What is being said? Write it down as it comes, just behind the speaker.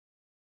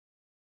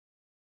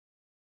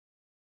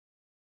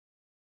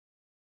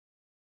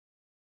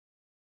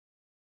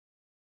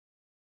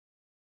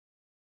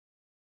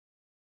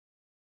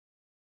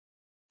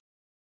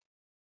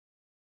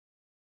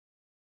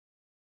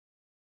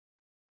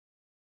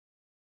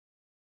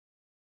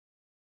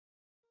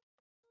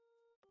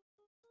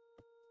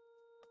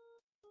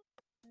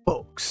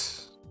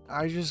Folks,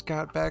 I just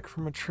got back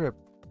from a trip,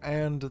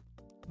 and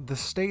the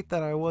state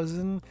that I was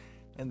in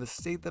and the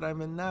state that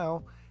I'm in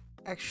now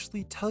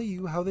actually tell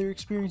you how their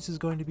experience is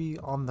going to be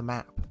on the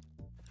map.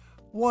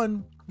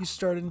 One, you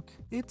start in,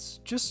 it's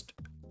just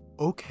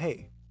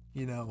okay,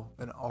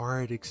 an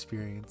alright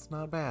experience,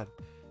 not bad.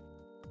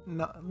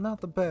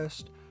 Not the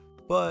best,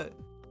 but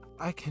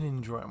I can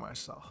enjoy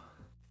myself.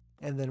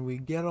 And then we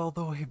get all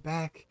the way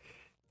back,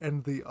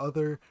 and the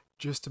other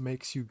just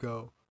makes you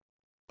go,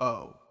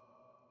 oh.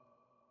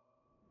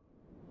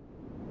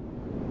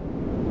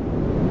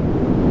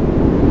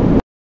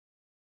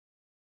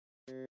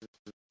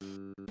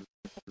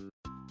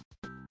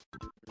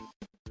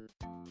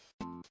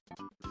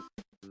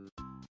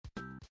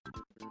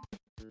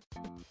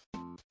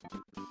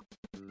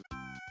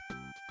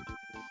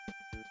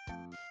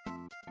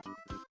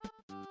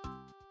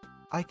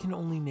 I can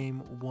only name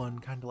one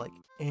kind of like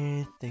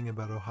thing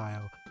about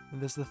Ohio,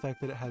 and that's the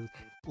fact that it has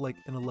like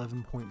an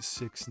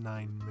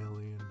 11.69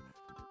 million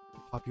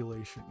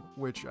population,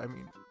 which I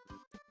mean,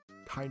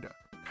 kind of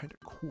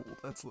cool.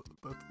 That's the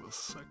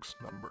 6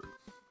 number.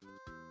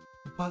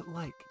 But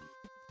like,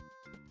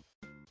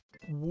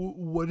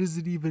 what is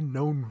it even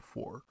known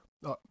for?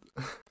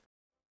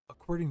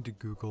 According to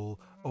Google,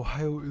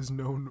 Ohio is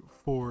known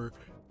for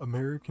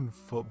American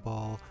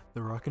football,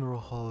 the Rock and Roll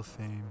Hall of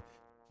Fame,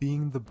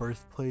 being the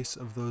birthplace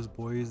of those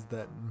boys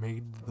that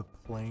made the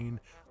plane,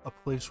 a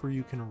place where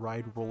you can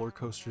ride roller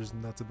coasters,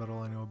 and that's about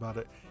all I know about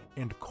it,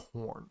 and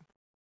corn.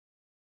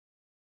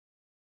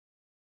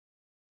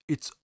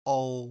 It's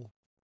all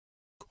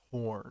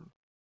corn.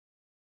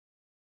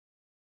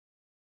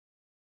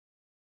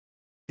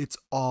 It's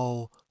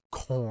all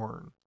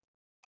corn.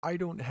 I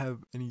don't have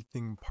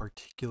anything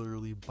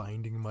particularly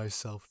binding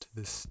myself to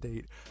this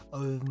state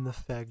other than the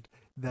fact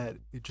that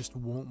it just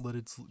won't let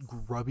its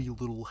grubby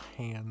little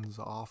hands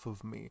off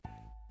of me,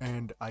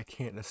 and I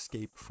can't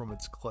escape from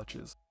its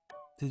clutches.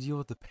 To deal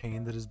with the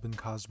pain that has been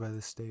caused by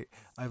this state,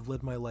 I've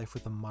led my life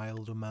with a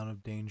mild amount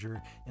of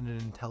danger and an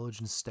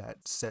intelligence stat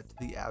set to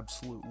the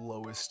absolute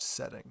lowest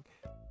setting.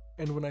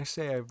 And when I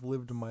say I've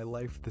lived my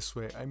life this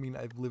way, I mean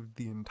I've lived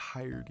the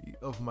entirety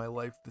of my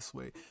life this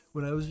way.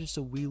 When I was just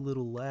a wee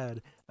little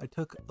lad, I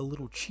took a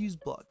little cheese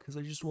block because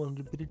I just wanted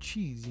a bit of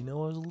cheese, I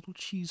was a little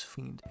cheese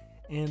fiend.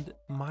 And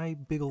my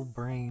big ol'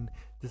 brain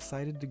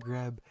decided to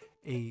grab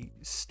a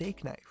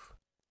steak knife.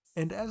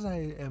 And as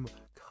I am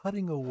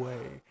cutting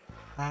away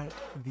at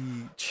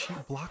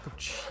the block of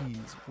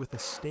cheese with a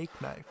steak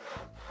knife,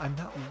 I'm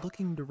not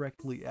looking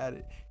directly at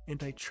it,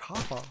 and I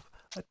chop off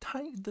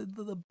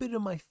the bit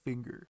of my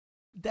finger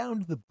down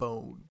to the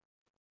bone,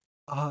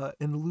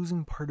 and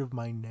losing part of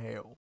my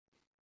nail.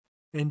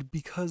 And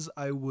because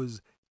I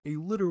was a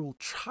literal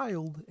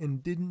child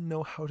and didn't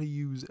know how to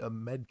use a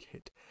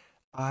medkit,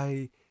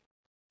 I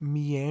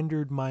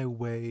meandered my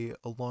way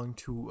along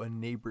to a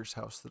neighbor's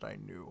house that I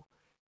knew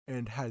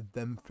and had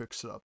them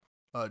fix it up.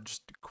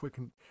 Just a quick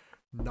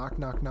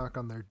knock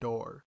on their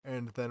door,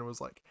 and then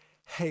was like,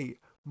 hey,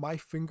 my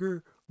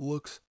finger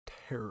looks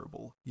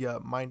terrible. Yeah,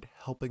 mind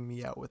helping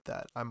me out with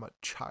that? I'm a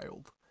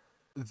child.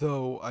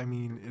 Though, I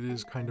mean, it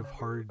is kind of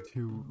hard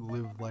to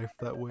live life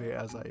that way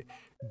as I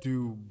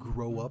do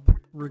grow up,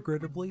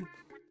 regrettably.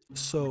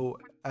 So,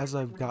 as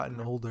I've gotten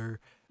older,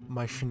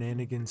 my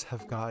shenanigans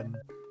have gotten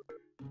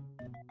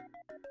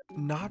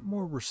not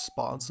more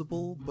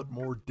responsible, but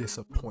more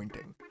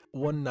disappointing.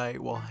 One night,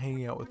 while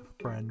hanging out with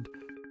a friend,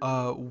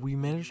 we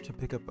managed to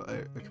pick up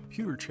a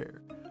computer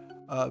chair,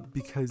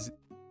 because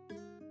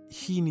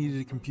he needed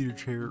a computer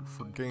chair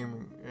for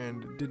gaming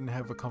and didn't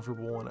have a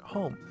comfortable one at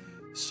home.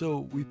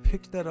 So we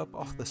picked that up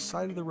off the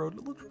side of the road.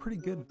 It looked pretty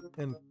good,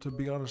 and to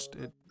be honest,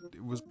 it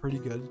was pretty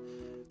good.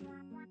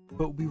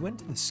 But we went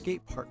to the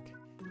skate park.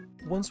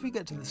 Once we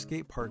got to the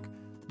skate park,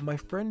 my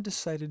friend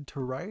decided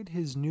to ride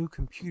his new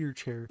computer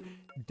chair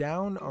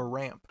down a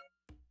ramp,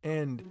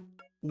 and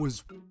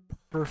was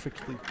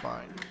perfectly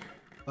fine.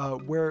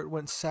 Where it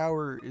went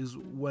sour is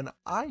when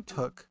I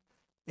took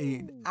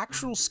an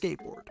actual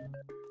skateboard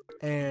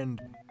and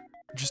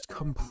just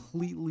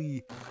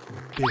completely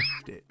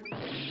biffed it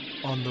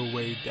on the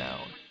way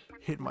down.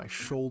 Hit my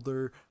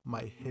shoulder,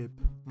 my hip,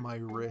 my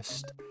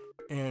wrist,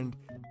 and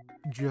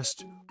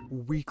just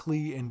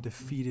weakly and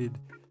defeated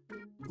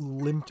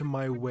limped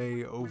my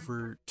way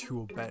over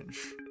to a bench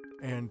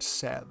and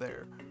sat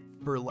there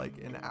for like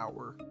an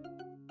hour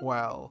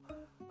while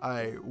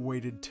I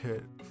waited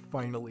to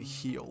finally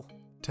heal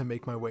to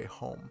make my way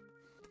home.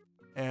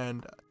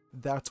 And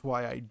that's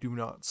why I do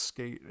not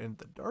skate in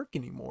the dark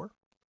anymore.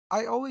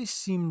 I always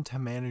seem to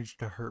manage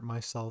to hurt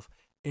myself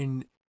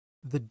in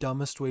the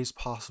dumbest ways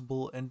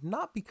possible, and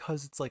not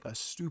because it's like a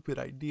stupid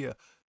idea,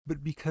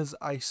 but because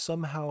I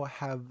somehow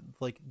have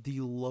like the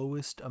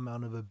lowest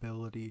amount of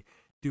ability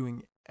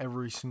doing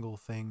every single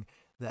thing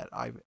that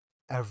I've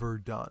ever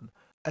done.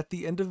 At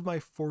the end of my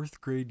 4th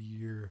grade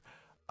year,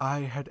 I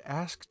had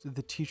asked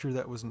the teacher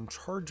that was in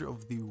charge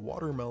of the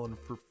watermelon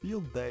for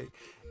field day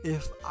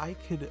if I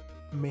could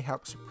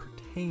mayhaps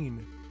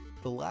pertain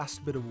the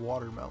last bit of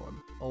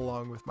watermelon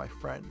along with my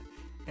friend,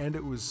 and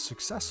it was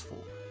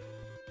successful.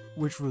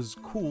 which was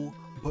cool,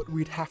 but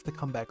we'd have to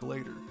come back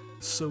later.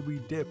 So we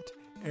dipped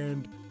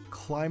and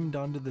climbed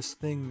onto this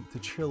thing to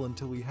chill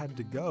until we had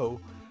to go,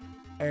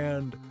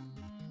 and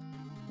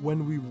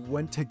when we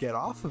went to get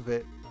off of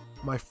it,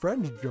 my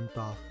friend jumped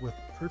off with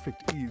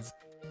perfect ease,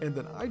 and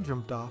then I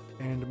jumped off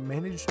and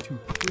managed to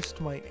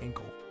twist my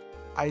ankle.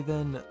 I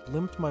then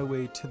limped my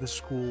way to the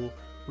school,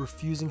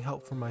 refusing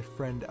help from my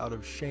friend out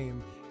of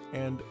shame,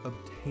 and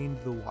obtained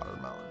the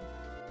watermelon.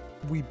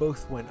 We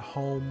both went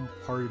home,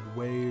 parted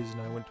ways,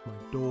 and I went to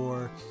my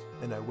door,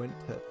 and I went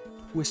to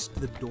twist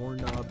the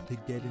doorknob to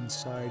get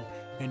inside,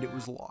 and it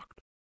was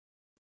locked.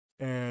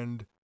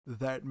 And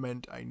that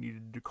meant I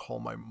needed to call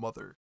my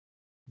mother,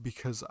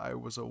 because I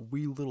was a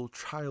wee little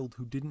child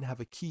who didn't have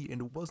a key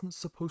and wasn't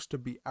supposed to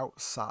be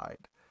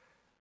outside.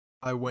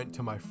 I went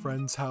to my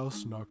friend's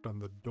house, knocked on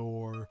the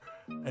door,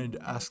 and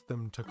asked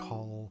them to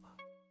call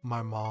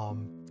my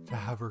mom to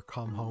have her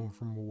come home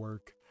from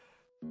work.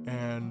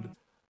 And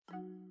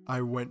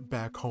I went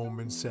back home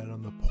and sat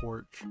on the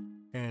porch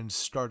and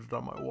started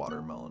on my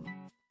watermelon.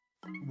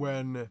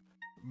 When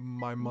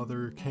my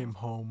mother came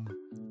home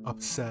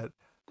upset,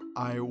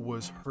 I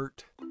was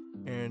hurt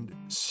and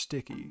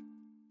sticky,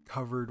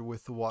 covered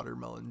with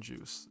watermelon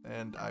juice,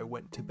 and I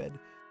went to bed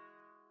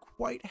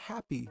quite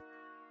happy.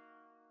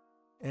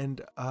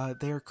 And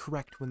they are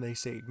correct when they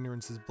say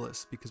ignorance is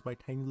bliss, because my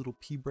tiny little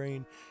pea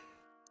brain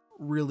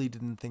really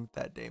didn't think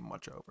that day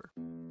much over.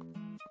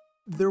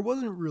 There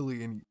wasn't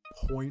really any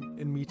point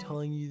in me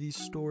telling you these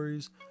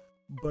stories,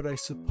 but I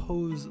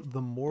suppose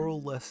the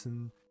moral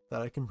lesson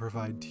that I can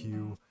provide to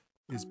you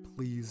is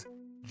please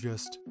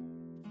just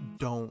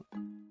don't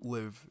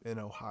live in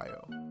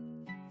Ohio.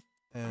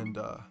 And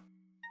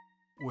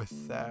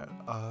with that,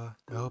 I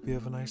hope you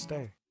have a nice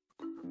day.